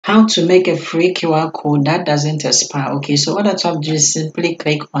How to make a free QR code that doesn't expire. Okay, so what you have to do is simply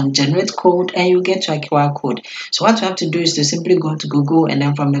click on generate code and you get your QR code. So what you have to do is to simply go to Google, and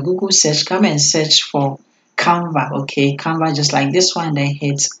then from the Google search, come and search for Canva. Okay, Canva, just like this one, then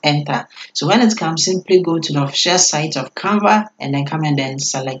hit enter. So when it comes, simply go to the official site of Canva and then come and then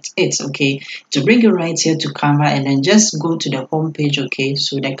select it. Okay, to bring you right here to Canva, and then just go to the home page. Okay,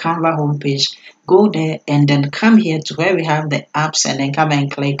 so the Canva home page, go there and then come here to where we have the apps, and then come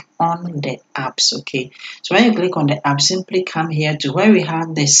and click on the apps. Okay, so when you click on the app, simply come here to where we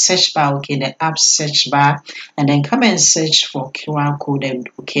have the search bar. Okay, the app search bar, and then come and search for QR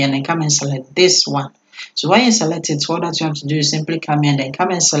code. Okay, and then come and select this one. So when you select it, what that you have to do is simply come here and then come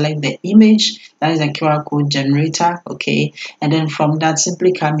and select the image, that is the QR code generator. Okay, and then from that,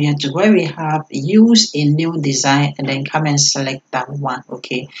 simply come here to where we have use a new design, and then come and select that one.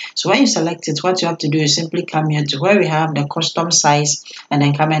 Okay, so when you select it, what you have to do is simply come here to where we have the custom size, and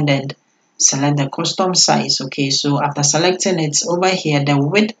then come and then select the custom size. Okay, so after selecting it, over here the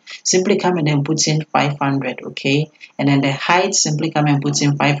width, simply come and then put in 500. Okay, and then the height, simply come and put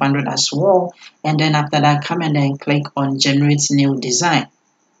in 500 as well, and then after that, come and then click on generate new design.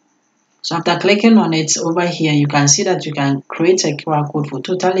 So after clicking on it, over here you can see that you can create a QR code for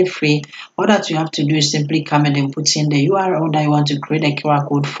totally free. All that you have to do is simply come and then put in the URL that you want to create a QR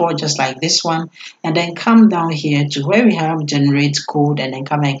code for, just like this one, and then come down here to where we have generate code, and then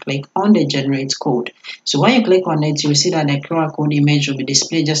come and click on the generate code. So when you click on it, you see that the QR code image will be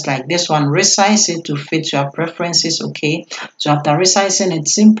displayed just like this one. Resize it to fit your preferences. Okay, so after resizing it,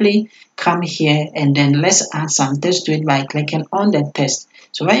 simply come here and then let's add some text to it by clicking on the text.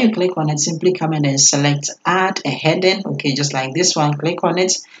 So when you click on it, simply come in and select add a heading. Okay, just like this one, click on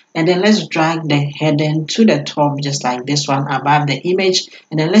it, and then let's drag the heading to the top, just like this one, above the image,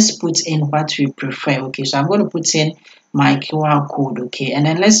 and then let's put in what we prefer. Okay, so I'm going to put in my QR code. Okay, and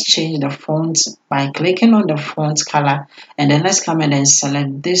then let's change the font by clicking on the font color, and then let's come in and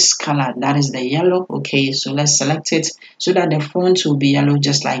select this color, that is the yellow. Okay, so let's select it so that the font will be yellow,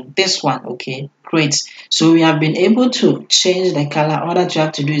 just like this one. Okay, great. So we have been able to change the color. All that you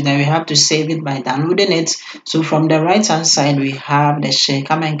have to do is that we have to save it by downloading it. So from the right hand side, we have the share.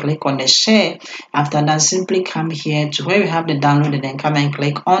 Come and click on the share. After that, simply come here to where we have the download, and then come and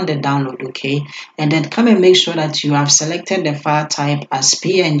click on the download. Okay, and then come and make sure that you have selected the file type as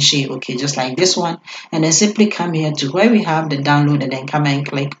PNG. Okay, just like this one, and then simply come here to where we have the download, and then come and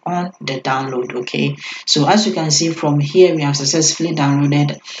click on the download. Okay, so as you can see from here, we have successfully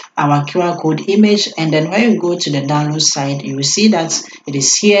downloaded our QR code image, and then when you go to the download side, you will see that it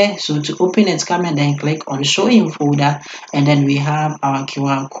is here. So to open it, come and then click on show in folder, and then we have our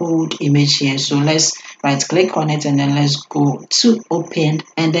QR code image here. So let's right click on it, and then let's go to open,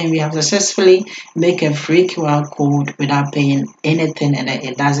 and then we have successfully make a free QR code without paying anything, and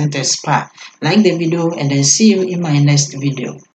it doesn't expire. Like the video, and then see you in my next video.